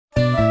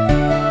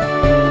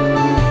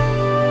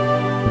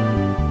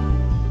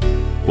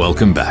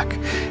Welcome back.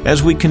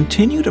 As we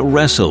continue to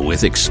wrestle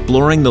with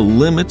exploring the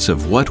limits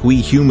of what we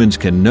humans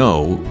can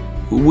know,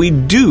 we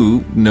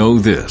do know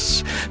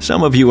this.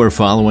 Some of you are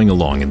following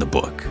along in the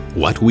book,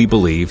 What We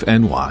Believe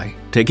and Why,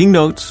 taking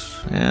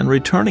notes and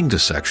returning to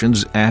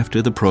sections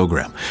after the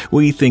program.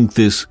 We think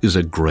this is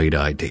a great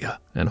idea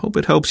and hope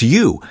it helps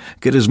you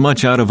get as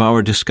much out of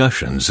our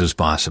discussions as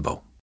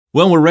possible.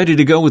 Well, we're ready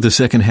to go with the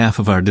second half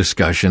of our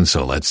discussion,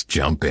 so let's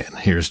jump in.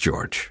 Here's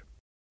George.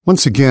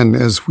 Once again,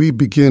 as we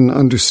begin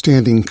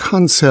understanding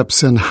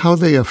concepts and how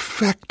they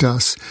affect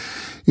us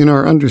in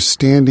our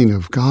understanding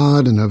of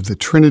God and of the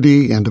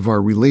Trinity and of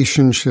our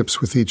relationships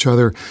with each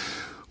other,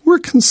 we're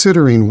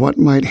considering what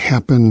might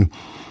happen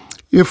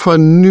if a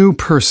new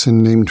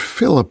person named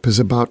Philip is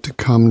about to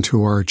come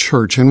to our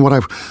church. And what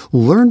I've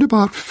learned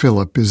about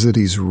Philip is that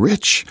he's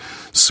rich,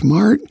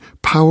 smart,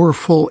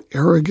 powerful,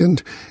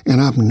 arrogant, and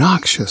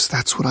obnoxious.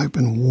 That's what I've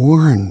been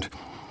warned.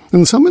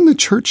 And some in the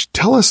church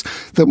tell us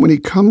that when he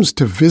comes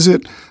to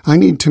visit, I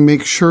need to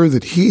make sure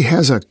that he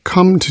has a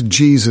come to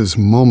Jesus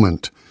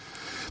moment,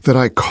 that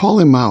I call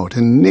him out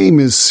and name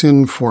his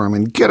sin for him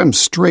and get him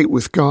straight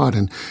with God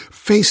and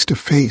face to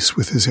face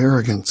with his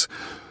arrogance.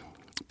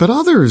 But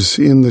others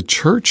in the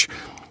church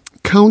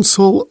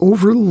counsel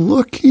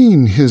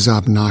overlooking his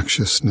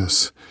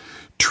obnoxiousness,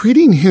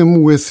 treating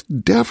him with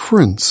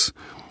deference.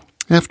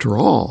 After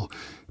all,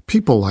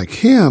 people like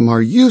him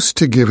are used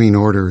to giving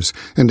orders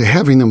and to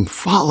having them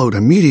followed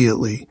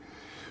immediately.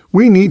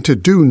 We need to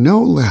do no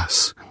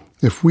less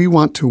if we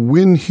want to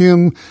win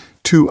him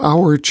to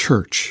our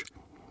church.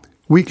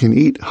 We can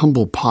eat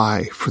humble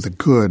pie for the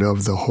good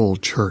of the whole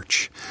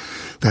church.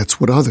 That's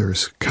what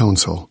others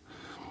counsel.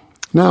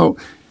 Now,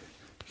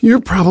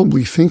 you're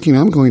probably thinking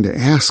I'm going to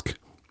ask,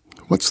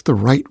 what's the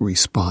right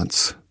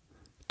response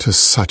to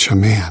such a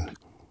man?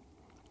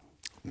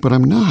 But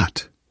I'm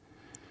not.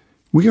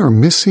 We are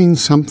missing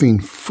something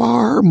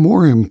far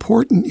more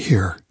important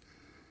here.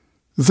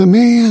 The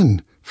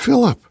man,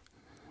 Philip.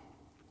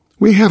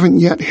 We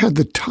haven't yet had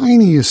the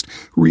tiniest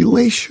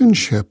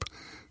relationship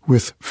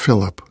with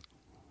Philip.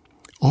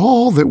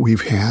 All that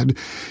we've had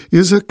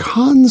is a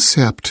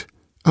concept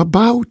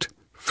about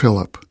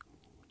Philip,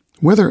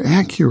 whether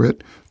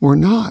accurate or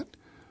not.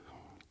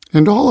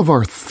 And all of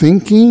our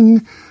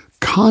thinking,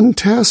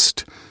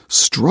 contest,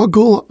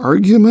 struggle,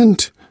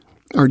 argument,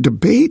 our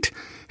debate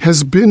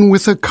has been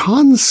with a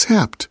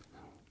concept,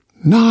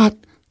 not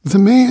the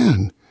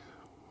man.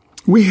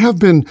 We have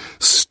been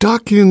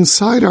stuck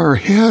inside our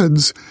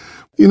heads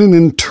in an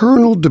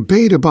internal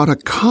debate about a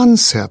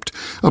concept,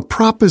 a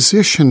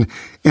proposition,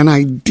 an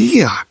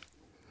idea.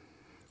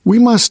 We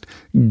must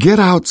get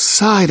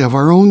outside of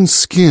our own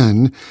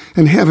skin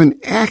and have an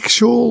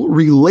actual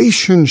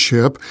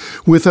relationship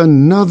with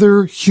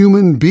another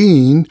human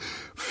being,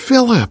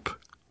 Philip.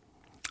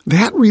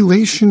 That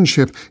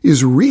relationship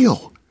is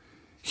real,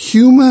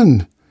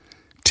 human,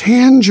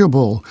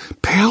 tangible,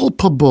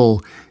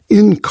 palpable,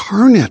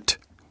 incarnate,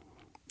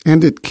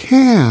 and it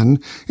can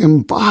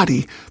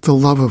embody the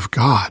love of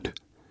God.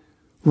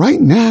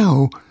 Right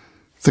now,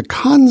 the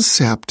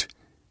concept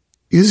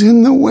is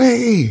in the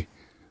way.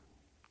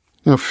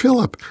 Now,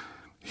 Philip,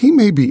 he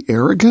may be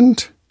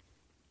arrogant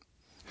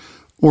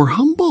or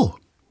humble.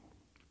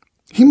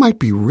 He might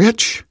be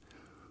rich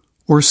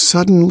or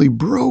suddenly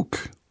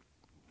broke,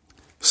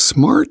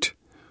 smart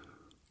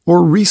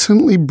or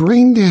recently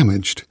brain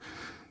damaged,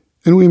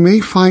 and we may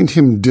find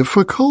him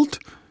difficult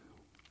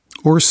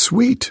or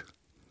sweet,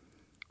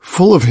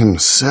 full of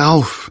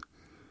himself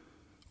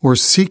or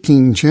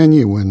seeking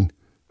genuine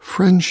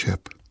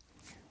friendship.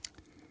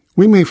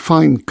 We may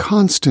find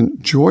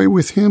constant joy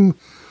with him,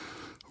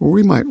 or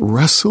we might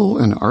wrestle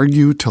and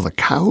argue till the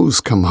cows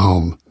come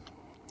home.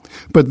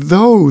 But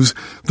those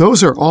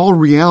are all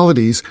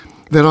realities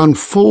that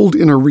unfold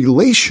in a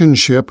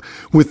relationship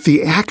with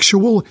the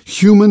actual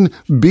human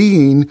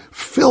being,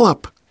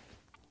 Philip.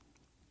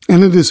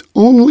 And it is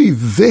only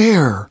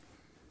there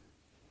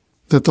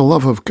that the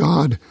love of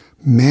God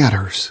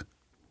matters.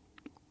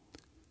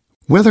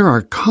 Whether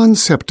our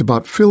concept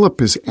about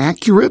Philip is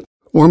accurate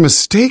or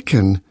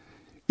mistaken,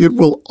 it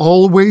will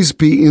always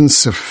be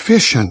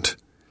insufficient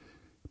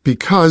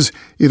because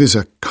it is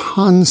a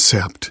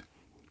concept.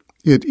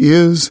 It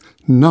is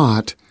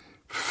not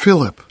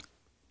Philip.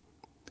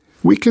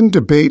 We can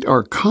debate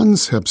our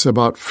concepts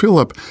about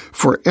Philip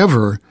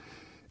forever,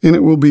 and it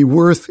will be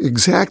worth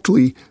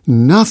exactly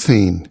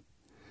nothing,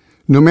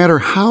 no matter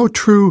how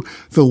true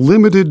the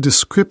limited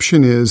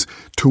description is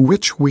to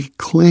which we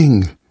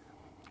cling.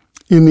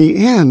 In the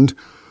end,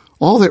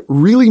 all that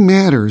really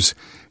matters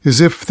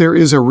is if there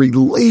is a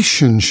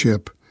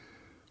relationship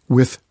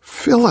with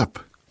Philip.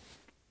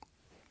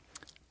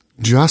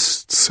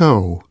 Just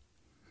so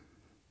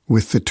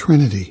with the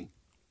Trinity.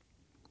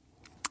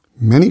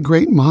 Many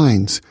great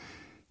minds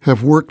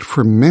have worked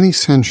for many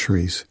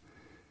centuries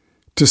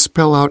to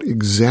spell out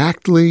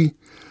exactly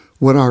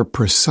what our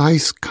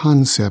precise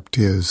concept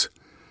is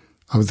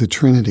of the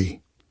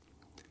Trinity,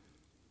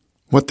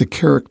 what the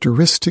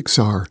characteristics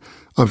are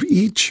of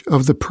each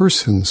of the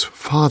persons,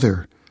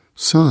 Father,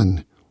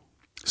 Son,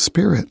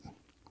 Spirit,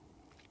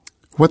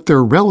 what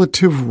their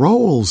relative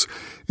roles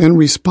and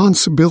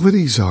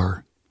responsibilities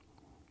are,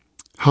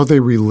 how they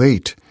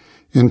relate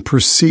and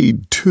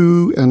proceed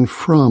to and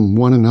from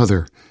one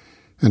another,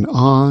 and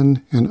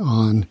on and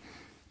on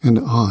and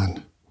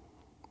on.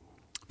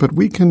 But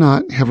we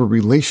cannot have a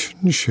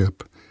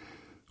relationship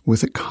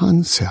with a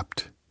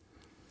concept.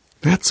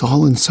 That's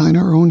all inside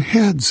our own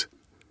heads.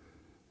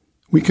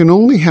 We can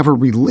only have a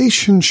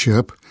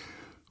relationship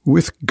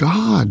with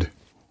God.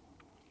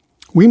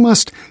 We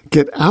must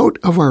get out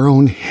of our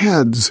own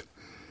heads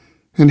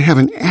and have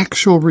an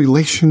actual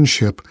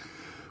relationship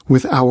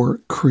with our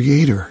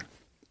Creator.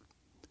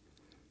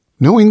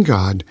 Knowing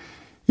God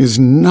is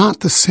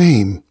not the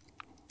same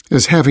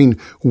as having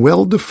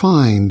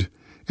well-defined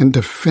and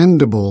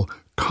defendable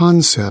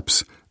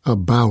concepts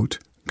about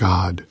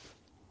God.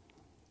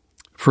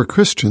 For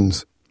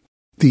Christians,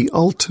 the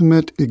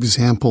ultimate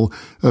example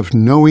of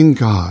knowing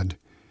God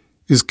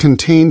is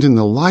contained in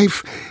the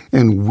life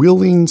and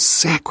willing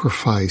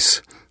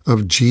sacrifice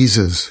of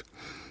Jesus,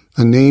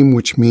 a name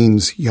which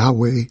means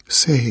Yahweh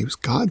saves,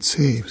 God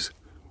saves.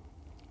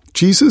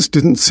 Jesus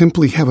didn't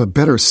simply have a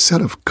better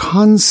set of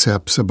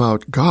concepts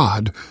about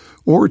God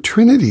or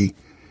Trinity.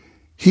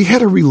 He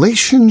had a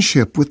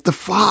relationship with the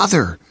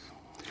Father.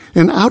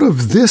 And out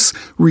of this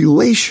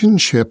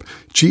relationship,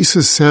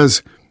 Jesus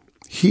says,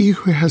 "He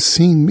who has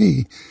seen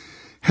me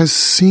has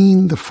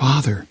seen the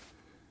Father."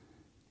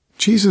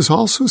 Jesus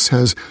also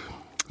says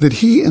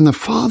that he and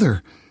the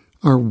Father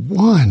are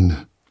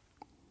one.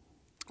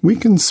 We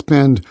can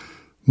spend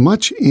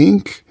much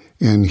ink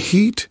and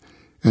heat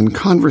and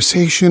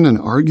conversation and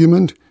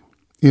argument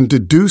in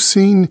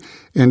deducing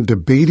and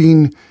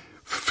debating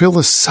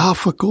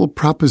philosophical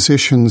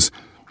propositions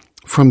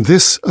from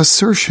this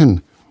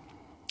assertion,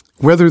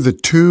 whether the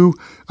two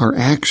are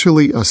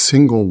actually a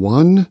single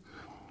one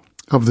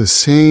of the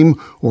same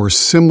or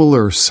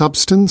similar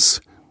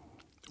substance,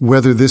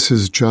 whether this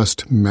is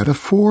just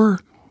metaphor,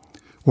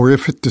 or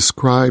if it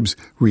describes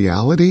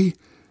reality,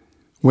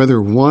 whether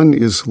one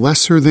is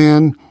lesser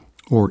than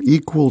or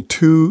equal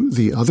to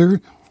the other,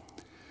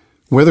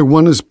 whether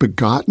one is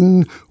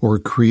begotten or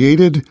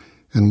created,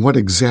 and what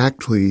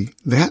exactly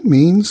that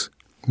means,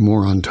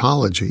 more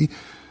ontology,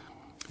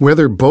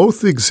 whether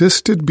both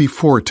existed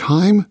before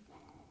time,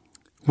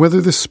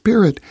 whether the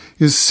Spirit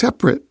is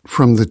separate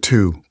from the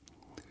two,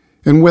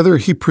 and whether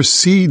he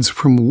proceeds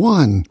from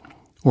one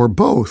or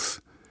both,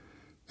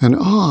 and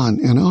on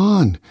and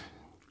on.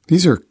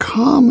 These are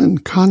common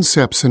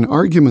concepts and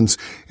arguments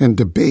and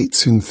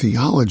debates in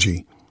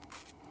theology.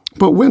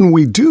 But when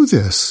we do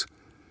this,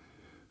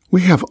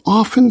 we have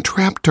often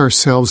trapped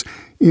ourselves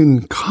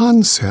in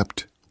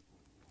concept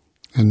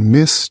and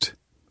missed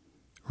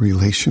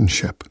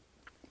relationship.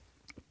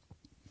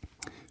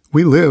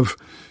 We live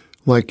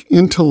like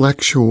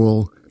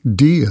intellectual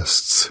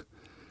deists,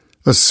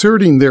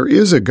 asserting there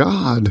is a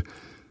God,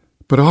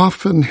 but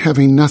often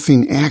having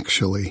nothing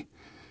actually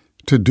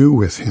to do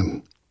with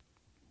him.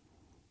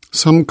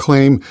 Some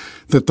claim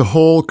that the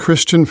whole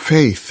Christian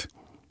faith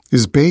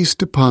is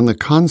based upon the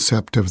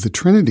concept of the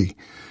Trinity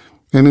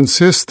and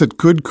insist that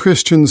good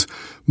Christians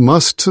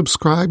must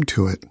subscribe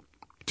to it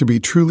to be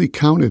truly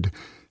counted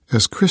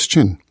as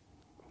Christian.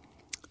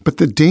 But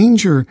the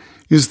danger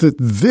is that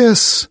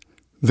this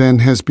then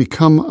has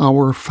become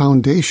our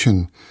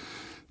foundation,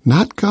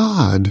 not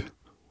God,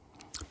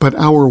 but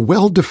our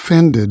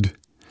well-defended,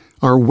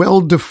 our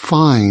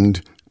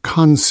well-defined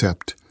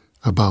concept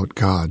about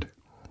God.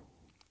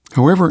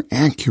 However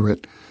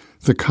accurate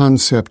the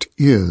concept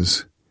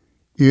is,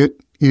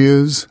 it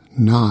is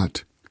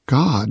not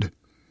God.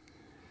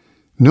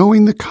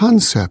 Knowing the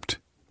concept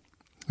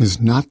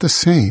is not the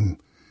same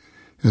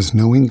as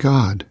knowing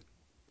God.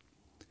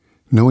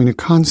 Knowing a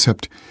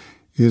concept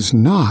is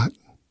not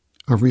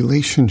a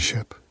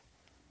relationship.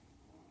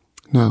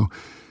 Now,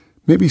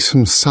 maybe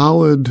some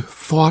solid,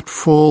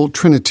 thoughtful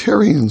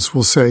Trinitarians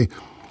will say,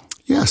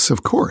 yes,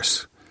 of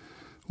course.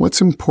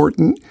 What's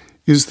important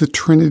is the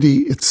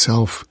Trinity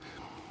itself,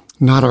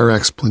 not our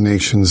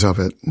explanations of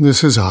it.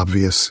 This is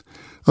obvious.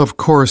 Of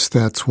course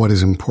that's what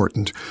is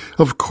important.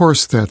 Of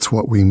course that's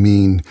what we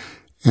mean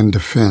and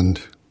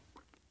defend.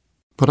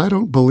 But I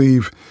don't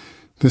believe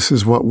this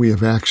is what we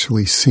have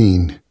actually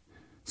seen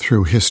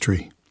through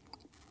history.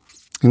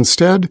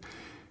 Instead,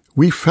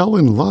 we fell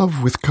in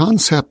love with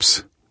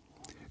concepts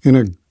in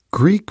a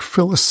Greek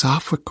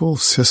philosophical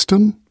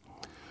system,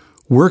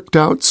 worked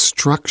out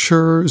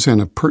structures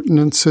and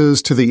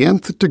appurtenances to the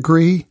nth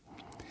degree,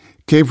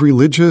 gave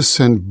religious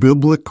and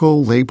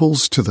biblical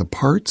labels to the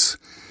parts.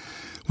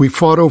 We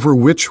fought over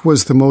which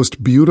was the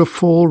most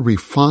beautiful,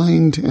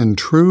 refined, and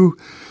true,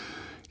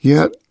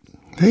 yet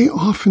they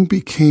often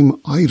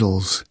became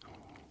idols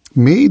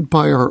made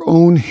by our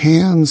own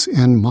hands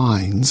and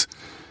minds,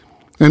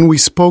 and we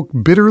spoke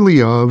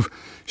bitterly of,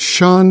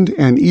 shunned,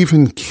 and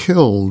even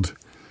killed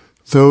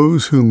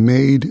those who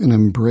made and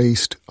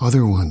embraced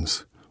other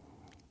ones.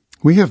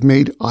 We have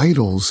made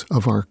idols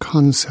of our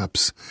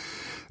concepts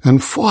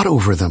and fought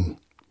over them.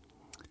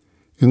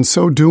 In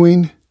so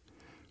doing,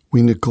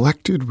 we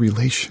neglected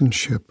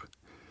relationship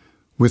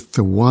with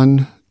the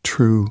one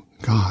true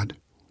God.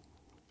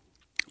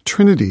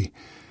 Trinity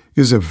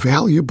is a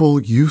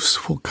valuable,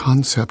 useful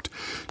concept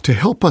to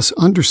help us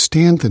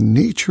understand the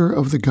nature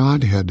of the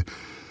Godhead.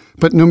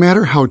 But no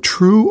matter how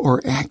true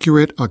or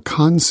accurate a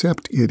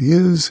concept it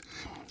is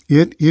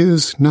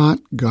not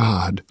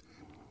God,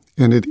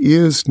 and it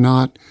is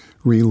not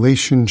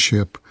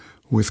relationship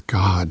with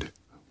God.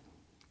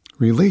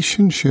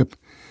 Relationship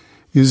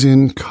is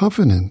in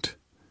covenant,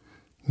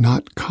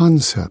 not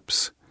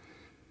concepts.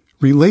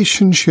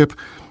 Relationship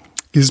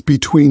is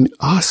between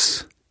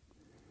us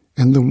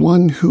and the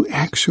one who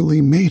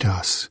actually made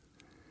us.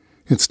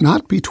 It's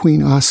not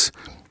between us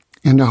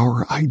and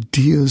our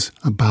ideas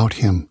about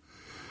him.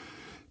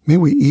 May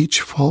we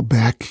each fall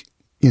back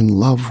in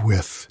love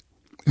with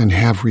and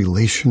have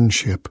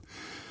relationship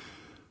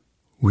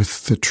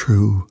with the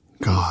true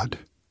God.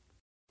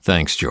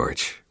 Thanks,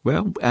 George.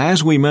 Well,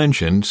 as we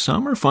mentioned,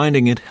 some are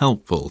finding it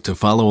helpful to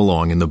follow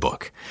along in the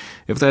book.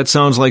 If that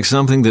sounds like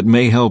something that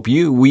may help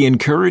you, we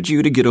encourage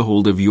you to get a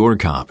hold of your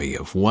copy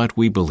of What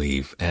We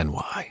Believe and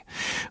Why.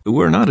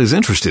 We're not as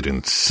interested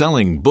in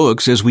selling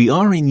books as we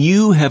are in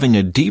you having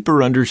a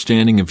deeper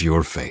understanding of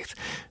your faith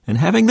and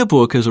having the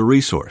book as a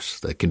resource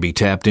that can be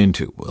tapped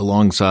into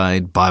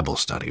alongside Bible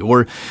study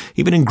or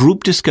even in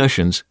group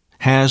discussions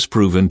has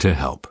proven to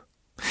help.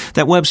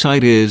 That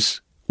website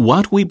is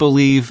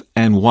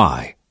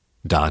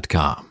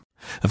whatwebelieveandwhy.com.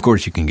 Of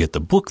course, you can get the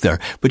book there,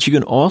 but you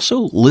can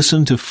also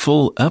listen to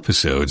full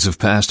episodes of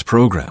past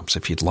programs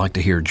if you'd like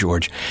to hear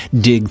George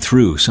dig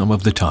through some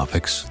of the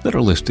topics that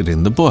are listed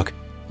in the book.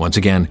 Once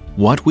again,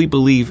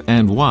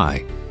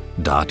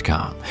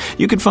 whatwebelieveandwhy.com.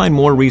 You can find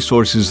more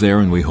resources there,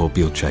 and we hope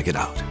you'll check it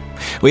out.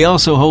 We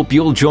also hope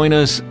you'll join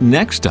us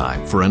next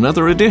time for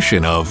another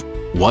edition of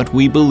What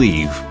We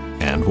Believe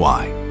and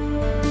Why.